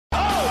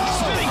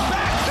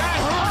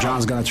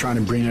John's gonna try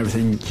to bring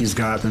everything he's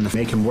got and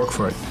make him work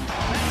for it.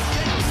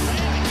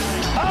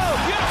 Oh,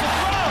 beautiful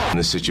throw! In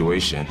this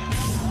situation,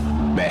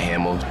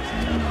 manhandled,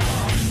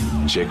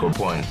 Jacob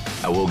point,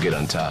 I will get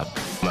on top.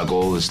 My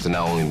goal is to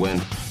not only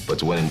win, but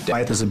to win in depth.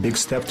 Fight is a big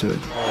step to it.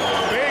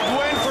 Big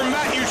win for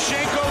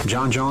Matyushenko.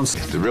 John Jones.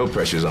 The real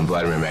pressure is on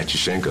Vladimir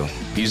Matyushenko.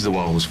 He's the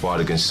one who's fought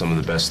against some of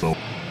the best in the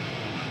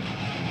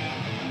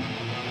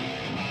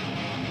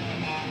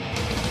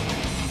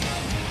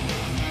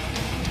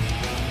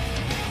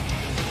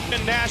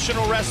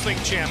National wrestling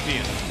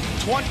champion,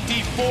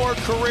 24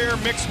 career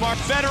mixed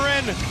martial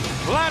veteran,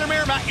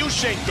 Vladimir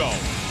Matyushenko.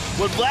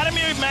 What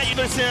Vladimir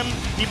Matyushenko,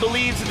 he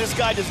believes that this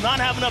guy does not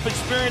have enough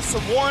experience to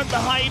warrant the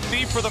hype.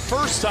 For the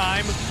first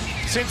time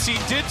since he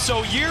did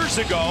so years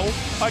ago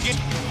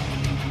against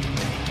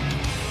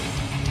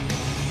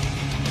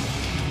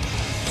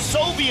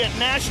Soviet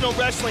national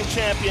wrestling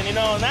champion, you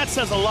know, and that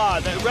says a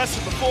lot. That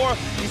wrestled before,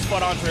 he's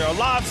fought Andrei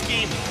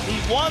Arlovsky, he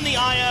won the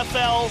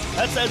IFL.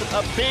 That says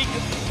a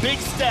big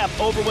step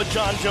over what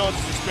John Jones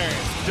has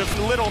experienced. just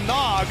a little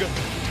nog.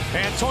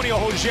 Antonio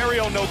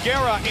Rogerio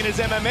Nogueira in his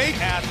MMA,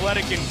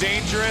 athletic and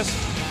dangerous,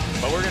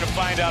 but we're gonna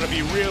find out if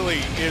he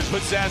really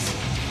possess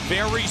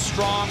very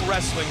strong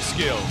wrestling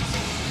skills.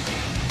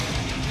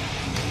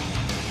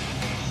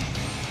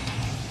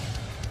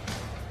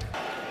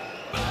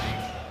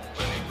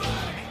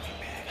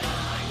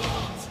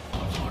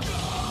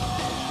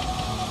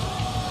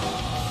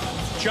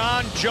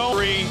 John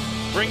Jones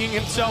bringing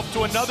himself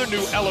to another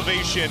new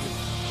elevation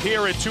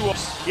here at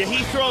 205. Yeah,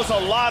 he throws a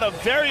lot of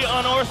very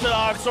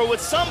unorthodox, or what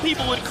some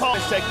people would call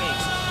his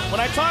techniques. When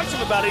I talked to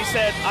him about it, he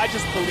said, I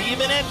just believe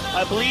in it.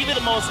 I believe in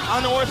the most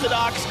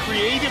unorthodox,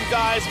 creative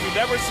guys we've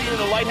ever seen in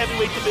the light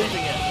heavyweight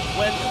division yet.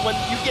 When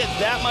you get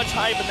that much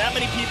hype and that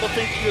many people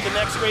think you're the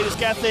next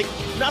greatest ethic,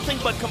 nothing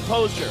but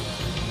composure.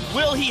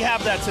 Will he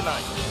have that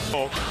tonight?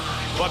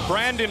 But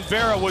Brandon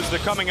Vera was the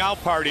coming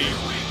out party.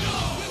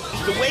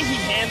 The way he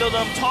handled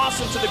him,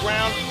 tossed him to the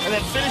ground, and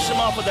then finished him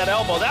off with that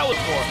elbow, that was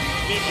more.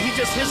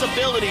 His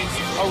abilities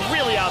are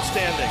really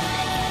outstanding.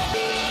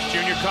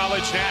 Junior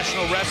college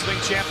national wrestling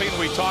champion.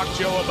 We talked,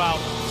 Joe, about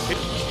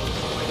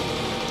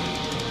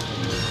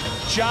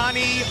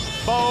Johnny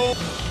Bo.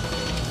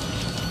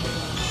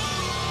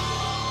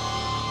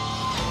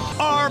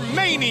 Our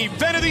main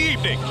event of the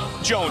evening.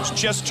 Jones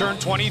just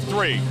turned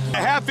 23. A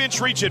half-inch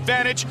reach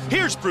advantage.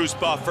 Here's Bruce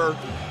Buffer.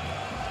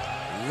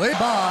 Led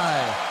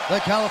by the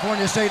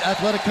California State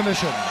Athletic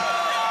Commission,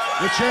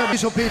 with Chairman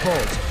Cecil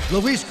Peoples,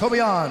 Luis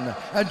Cobian,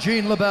 and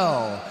Gene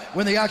LaBelle,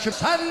 when the action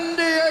San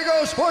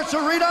Diego Sports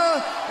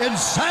Arena in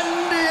San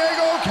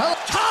Diego,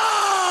 California.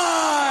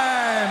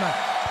 Time!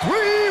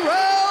 3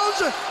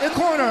 rounds in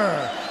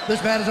corner.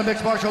 This man is a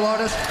mixed martial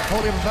artist,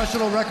 holding a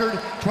professional record,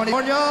 20.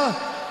 Vladimir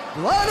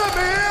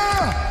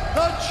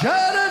the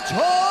Janitor.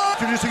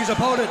 Introducing his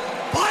opponent,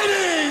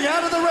 fighting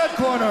out of the red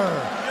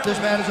corner. This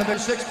man is a big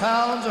 6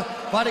 pounds,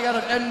 fighting out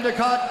of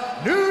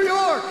Endicott, New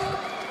York.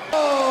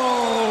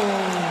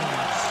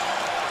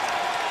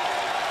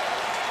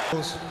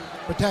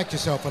 Protect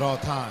yourself at all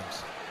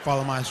times.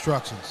 Follow my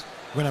instructions.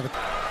 Whenever.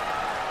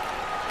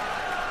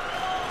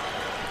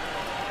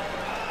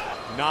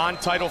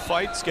 Non-title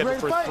fight scheduled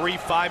for 3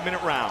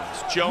 5-minute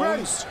rounds.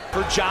 Jones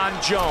for John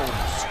Jones.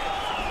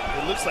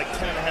 It looks like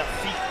 10.5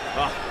 feet.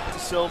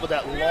 Silva,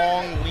 that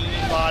long,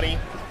 lean body.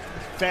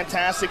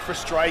 Fantastic for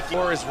striking.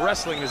 Or his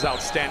wrestling is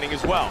outstanding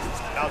as well.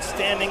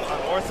 Outstanding,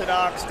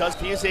 unorthodox.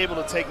 He is able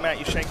to take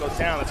Matyushenko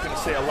down. That's going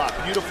to say a lot.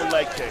 Beautiful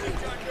leg kick.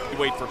 He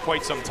waited for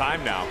quite some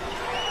time now,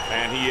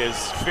 and he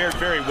has fared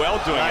very well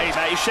doing it.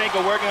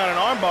 Matyushenko working on an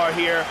armbar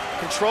here,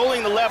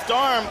 controlling the left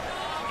arm.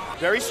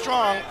 Very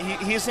strong.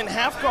 He's in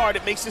half guard.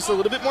 It makes this a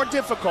little bit more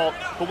difficult.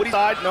 But what he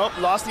died, nope,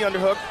 lost the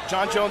underhook.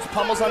 John Jones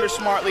pummels under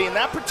smartly, and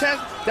that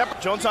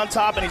Jones on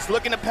top, and he's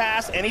looking to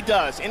pass, and he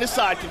does, in his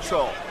side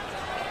control.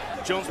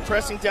 Jones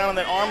pressing down on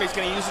that arm. He's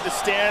going to use it to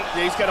stand.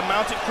 He's got a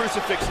mounted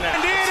crucifix now.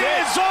 And it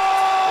is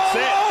all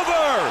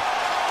over.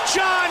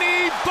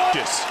 Johnny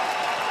Bogus.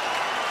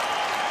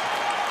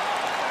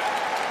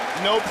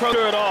 No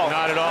pressure at all.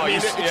 Not at all. I mean,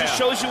 it just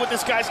shows you what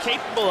this guy's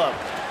capable of.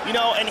 You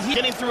know, and he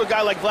getting through a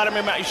guy like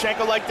Vladimir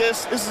Matyushenko like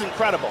this is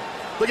incredible.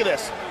 Look at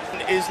this.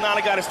 He's not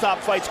a guy to stop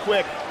fights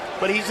quick,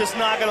 but he's just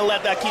not going to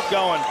let that keep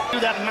going.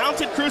 That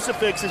mounted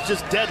crucifix is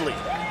just deadly.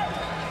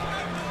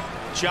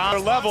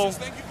 John level,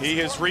 he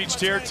has reached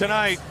here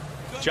tonight.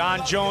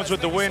 John Jones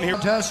with the win here.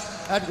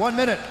 Contest at 1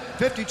 minute,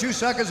 52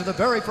 seconds of the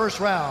very first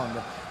round.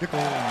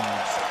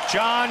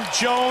 John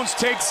Jones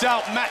takes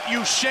out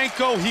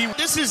Matyushenko.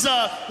 This is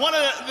one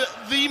of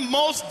the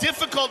most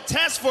difficult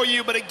tests for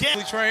you, but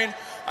again, trained.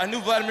 I knew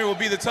Vladimir would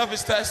be the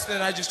toughest test,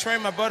 and I just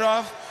trained my butt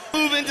off.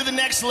 Move into the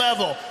next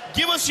level.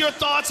 Give us your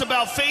thoughts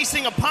about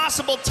facing a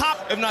possible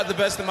top, if not the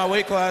best in my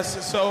weight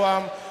class. So,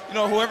 you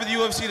know, whoever the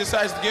UFC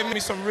decides to give me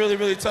some really,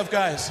 really tough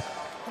guys.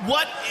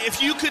 What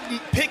if you could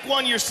pick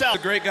one yourself? A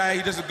great guy.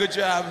 He does a good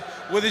job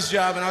with his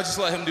job, and I'll just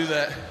let him do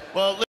that.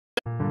 Well.